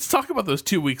that. Like, let's talk about those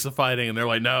 2 weeks of fighting. And they're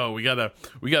like, no, we gotta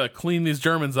clean these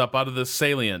Germans up out of this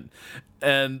salient.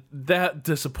 And that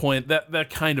that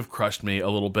kind of crushed me a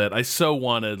little bit. I so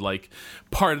wanted like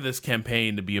part of this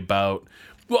campaign to be about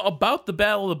the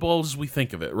Battle of the Bulge as we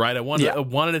think of it, right? I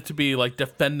wanted it to be like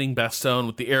defending Bastogne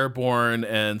with the Airborne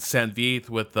and Saint-Vith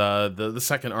with the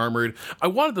Second Armored. I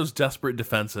wanted those desperate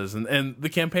defenses, and the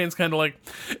campaign's kind of like,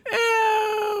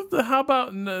 how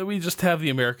about we just have the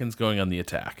Americans going on the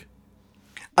attack?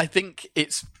 I think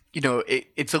it's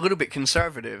it's a little bit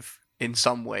conservative in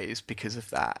some ways because of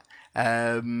that.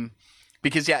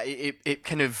 Because it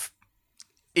kind of.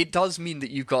 It does mean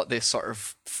that you've got this sort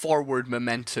of forward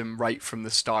momentum right from the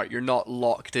start. You're not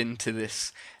locked into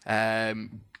this,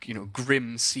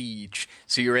 grim siege.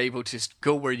 So you're able to just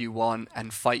go where you want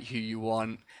and fight who you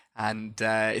want, and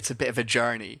it's a bit of a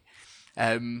journey.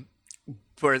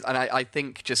 Whereas, and I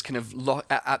think just kind of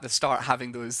at the start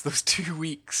having those 2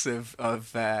 weeks of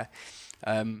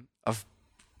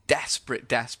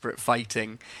desperate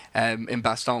fighting in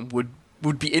Bastogne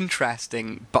would be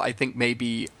interesting, but I think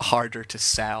maybe harder to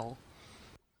sell.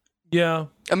 Yeah.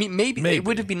 I mean, maybe. It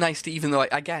would have been nice to, even though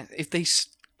I guess if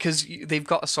because they've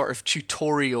got a sort of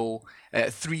tutorial,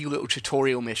 3 little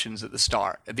tutorial missions at the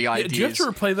start. The idea do you have to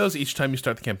replay those each time you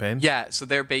start the campaign? Yeah, so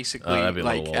they're basically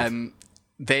like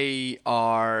they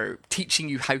are teaching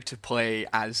you how to play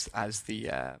as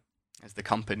the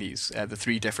companies, the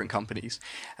 3 different companies.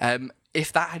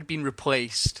 If that had been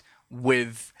replaced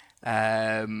with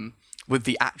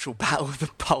the actual Battle of the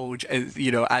Bulge, as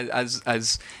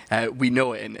we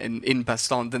know it in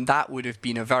Bastogne, then that would have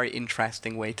been a very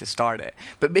interesting way to start it,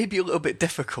 but maybe a little bit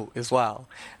difficult as well.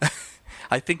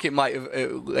 I think it might have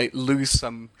lose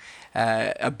some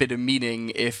a bit of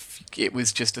meaning if it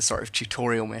was just a sort of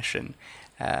tutorial mission,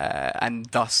 and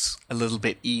thus a little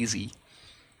bit easy.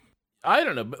 I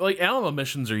don't know, but like Alamo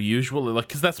missions are usually like,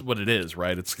 because that's what it is,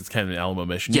 right? It's kind of an Alamo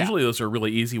mission. Yeah. Usually those are a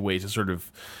really easy way to sort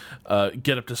of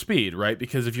get up to speed, right?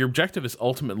 Because if your objective is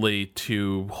ultimately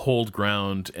to hold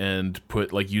ground and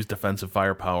use defensive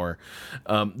firepower,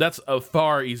 that's a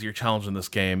far easier challenge in this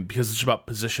game because it's about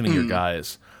positioning your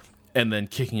guys and then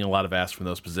kicking a lot of ass from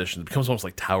those positions. It becomes almost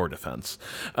like tower defense.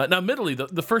 Now, admittedly,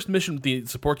 the first mission with the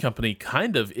support company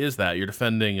kind of is that you're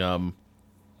defending.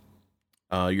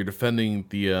 You're defending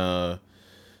the.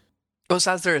 Oh,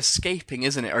 so as they're escaping,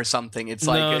 isn't it, or something? It's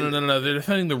like no. They're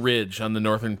defending the ridge on the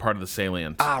northern part of the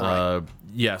salient. Right.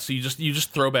 Yeah. So you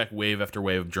just throw back wave after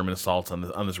wave of German assaults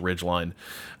on this ridge line,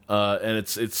 and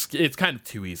it's kind of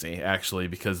too easy actually,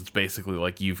 because it's basically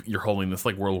like you're holding this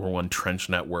like World War I trench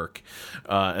network,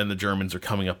 and the Germans are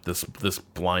coming up this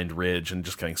blind ridge and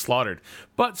just getting slaughtered.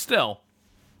 But still.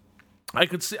 I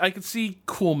could see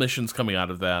cool missions coming out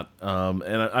of that, and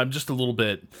I'm just a little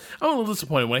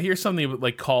disappointed when I hear something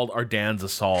like called Ardennes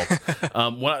Assault.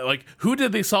 Who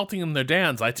did the assaulting in the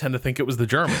Ardennes? I tend to think it was the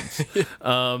Germans,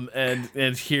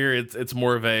 and here it's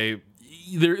more of a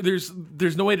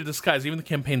there's no way to disguise. Even the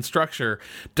campaign structure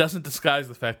doesn't disguise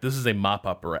the fact this is a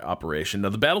mop-up operation. Now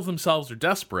the battles themselves are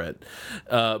desperate,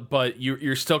 but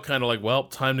you're still kind of like, well,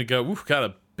 time to go. We've got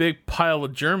a big pile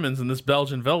of Germans in this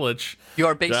Belgian village. You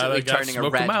are basically turning a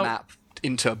red map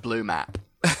into a blue map.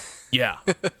 Yeah.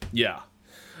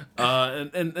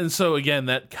 And so again,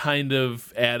 that kind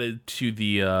of added to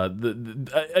the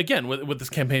again what this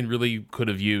campaign really could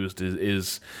have used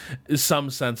is some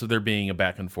sense of there being a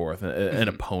back and forth. An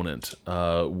opponent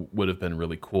would have been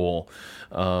really cool.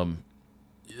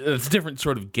 It's a different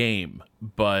sort of game,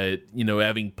 but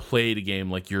having played a game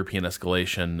like European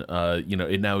Escalation,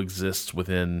 it now exists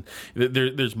within.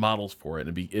 There's models for it.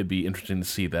 It'd be interesting to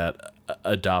see that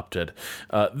adopted.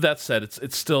 That said,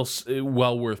 it's still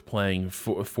well worth playing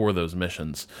for those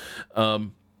missions.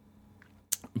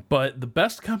 But the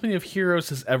best Company of Heroes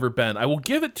has ever been. I will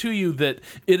give it to you that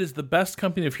it is the best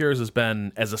Company of Heroes has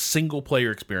been as a single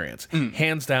player experience.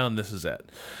 Hands down, this is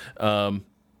it.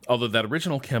 Although that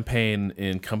original campaign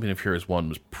in Company of Heroes 1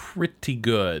 was pretty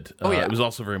good. It was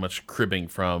also very much cribbing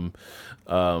from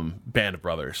Band of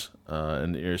Brothers.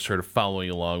 And you're sort of following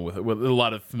along with a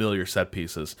lot of familiar set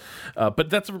pieces.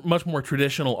 But that's a much more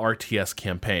traditional RTS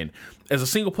campaign. As a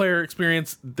single-player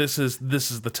experience, this is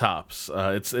the tops.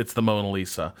 It's the Mona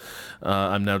Lisa.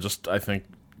 I'm now just, I think,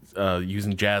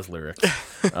 using jazz lyrics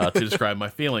to describe my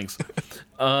feelings.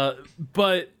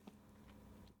 But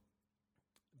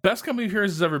best Company of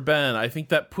Heroes has ever been. I think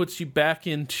that puts you back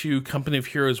into Company of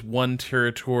Heroes 1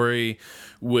 territory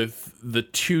with the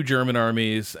two German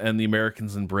armies and the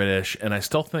Americans and British, and I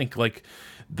still think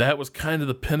that was kind of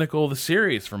the pinnacle of the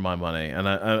series for my money. And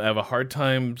I have a hard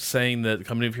time saying that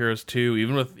Company of Heroes 2,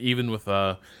 even with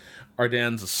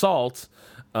Ardennes Assault,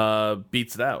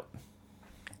 beats it out.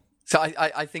 So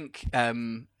I think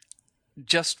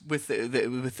just with the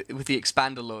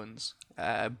expandalones,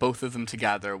 both of them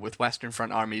together with Western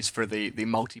Front armies for the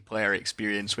multiplayer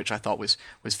experience, which I thought was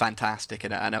fantastic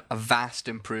and a vast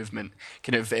improvement.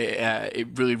 It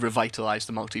really revitalized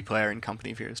the multiplayer in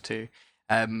Company of Heroes 2.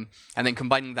 And then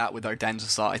combining that with Ardennes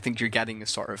Assault, I think you're getting a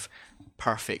sort of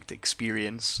perfect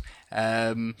experience.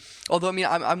 Although, I mean,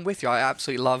 I'm with you. I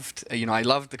absolutely loved, I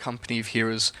loved the Company of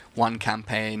Heroes 1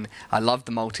 campaign. I loved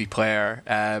the multiplayer.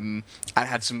 And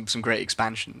had some great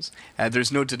expansions.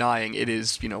 There's no denying it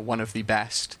is, one of the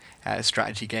best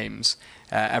strategy games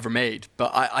ever made.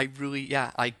 But I really,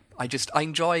 I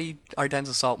enjoy Ardennes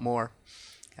Assault more.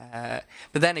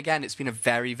 But then again, it's been a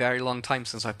very, very long time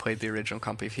since I played the original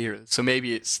Company of Heroes. So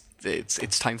maybe it's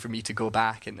time for me to go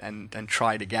back and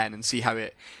try it again and see how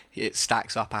it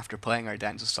stacks up after playing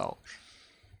Ardennes Assault.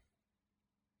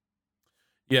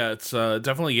 Yeah, it's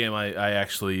definitely a game I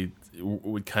actually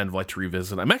would kind of like to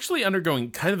revisit. I'm actually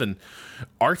undergoing kind of an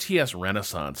RTS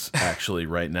renaissance actually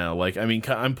right now.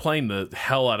 I'm playing the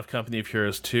hell out of Company of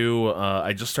Heroes 2.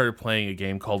 I just started playing a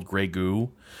game called Grey Goo.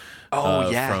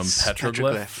 Yes, from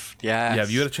Petroglyph. Yeah.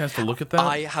 Have you had a chance to look at that?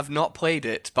 I have not played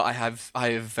it, but I have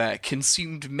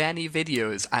consumed many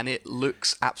videos, and it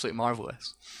looks absolutely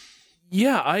marvelous.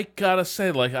 Yeah, I gotta say,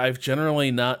 I've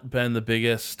generally not been the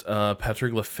biggest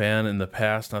Petroglyph fan in the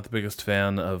past. Not the biggest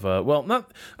fan of,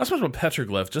 not so much about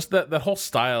Petroglyph, just that whole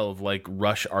style of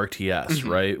Rush RTS,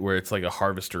 right, where it's like a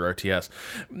Harvester RTS.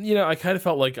 I kind of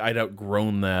felt like I'd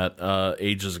outgrown that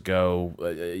ages ago.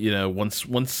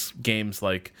 Once games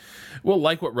like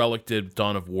what Relic did,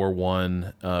 Dawn of War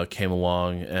 1 came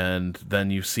along, and then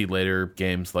you see later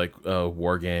games like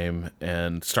War Game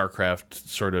and StarCraft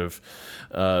sort of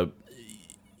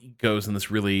goes in this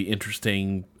really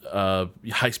interesting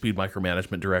high-speed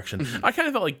micromanagement direction. I kind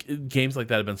of felt like games like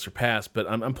that have been surpassed, but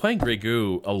I'm playing Grey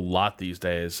Goo a lot these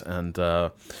days, and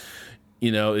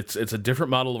it's a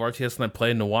different model of RTS than I've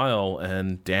played in a while,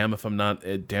 and damn if I'm not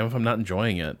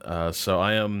enjoying it. So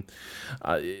I'm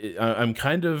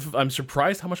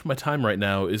surprised how much of my time right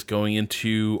now is going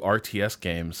into RTS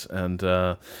games, and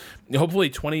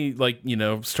hopefully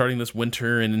starting this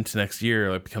winter and into next year,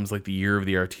 it becomes like the year of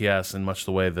the RTS in much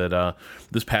the way that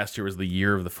this past year was the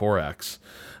year of the 4X.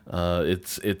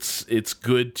 It's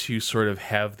good to sort of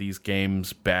have these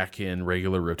games back in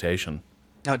regular rotation.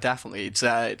 No, definitely. It's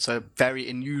a very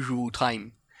unusual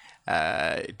time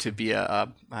to be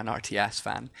an RTS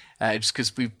fan, just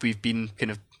because we've been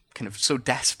kind of so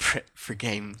desperate for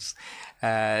games.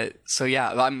 So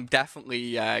yeah, I'm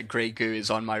definitely Grey Goo is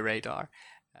on my radar.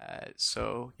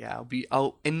 So yeah,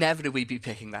 I'll inevitably be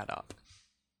picking that up.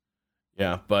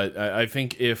 Yeah, but I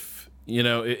think if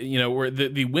where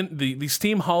the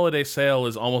Steam holiday sale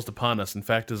is almost upon us. In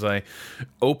fact, as I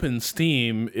open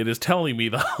Steam, it is telling me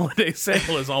the holiday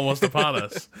sale is almost upon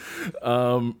us.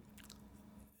 No,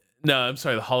 I'm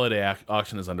sorry, the holiday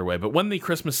auction is underway. But when the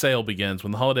Christmas sale begins,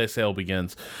 when the holiday sale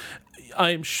begins,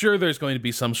 I'm sure there's going to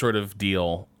be some sort of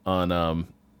deal on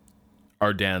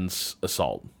Ardennes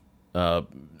Assault.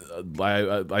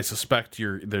 I suspect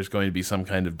there's going to be some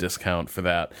kind of discount for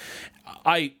that.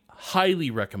 I highly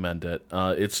recommend it.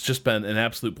 It's just been an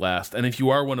absolute blast. And if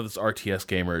you are one of those RTS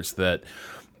gamers that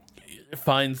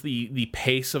finds the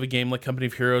pace of a game like Company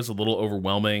of Heroes a little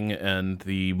overwhelming and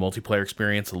the multiplayer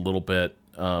experience a little bit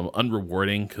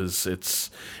unrewarding because it's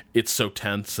so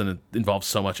tense and it involves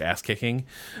so much ass kicking,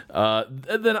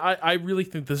 then I really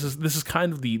think this is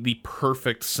kind of the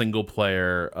perfect single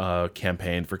player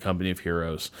campaign for Company of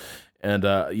Heroes. And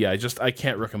I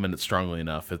can't recommend it strongly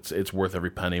enough. It's worth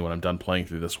every penny. When I'm done playing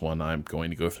through this one, I'm going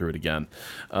to go through it again.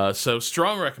 So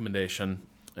strong recommendation.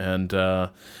 And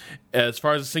as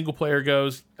far as a single player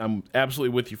goes, I'm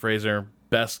absolutely with you, Fraser.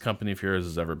 Best Company of Heroes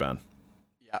has ever been.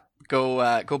 Yeah,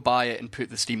 go buy it and put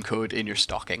the Steam code in your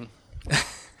stocking.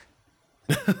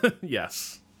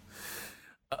 Yes.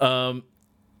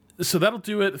 So that'll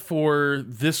do it for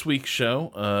this week's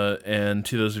show. And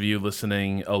to those of you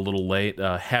listening a little late,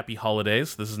 happy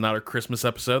holidays. This is not our Christmas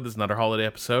episode. This is not our holiday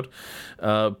episode.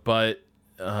 But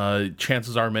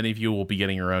chances are many of you will be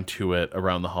getting around to it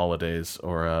around the holidays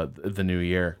or the new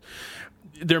year.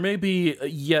 There may be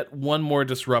yet one more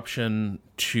disruption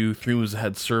to Three Moves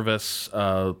Ahead service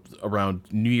around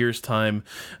New Year's time,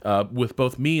 with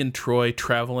both me and Troy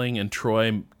traveling, and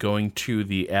Troy going to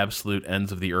the absolute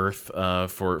ends of the earth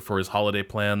for his holiday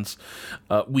plans.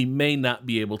 We may not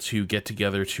be able to get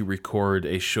together to record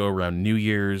a show around New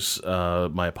Year's.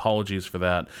 My apologies for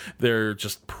that. There are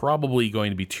just probably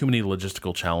going to be too many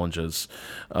logistical challenges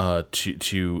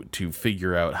to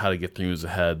figure out how to get Three Moves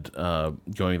Ahead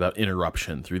going without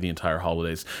interruption through the entire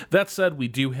holidays. That said, we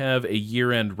do have a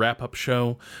year-end wrap-up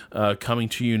show coming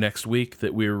to you next week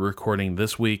that we're recording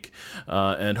this week,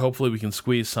 and hopefully we can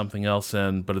squeeze something else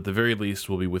in, but at the very least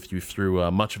we'll be with you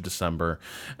through much of December,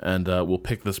 and we'll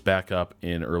pick this back up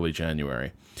in early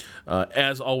January.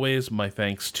 As always, my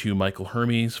thanks to Michael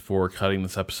Hermes for cutting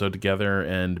this episode together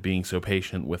and being so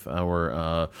patient with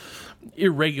our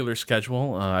irregular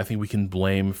schedule. I think we can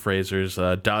blame Fraser's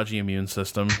dodgy immune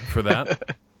system for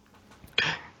that.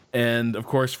 And, of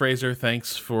course, Fraser,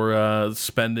 thanks for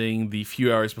spending the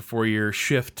few hours before your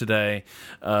shift today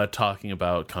talking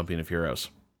about Company of Heroes.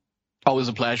 Always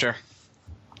a pleasure.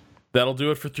 That'll do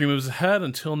it for Three Moves Ahead.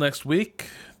 Until next week,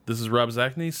 this is Rob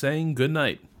Zacny saying good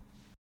night.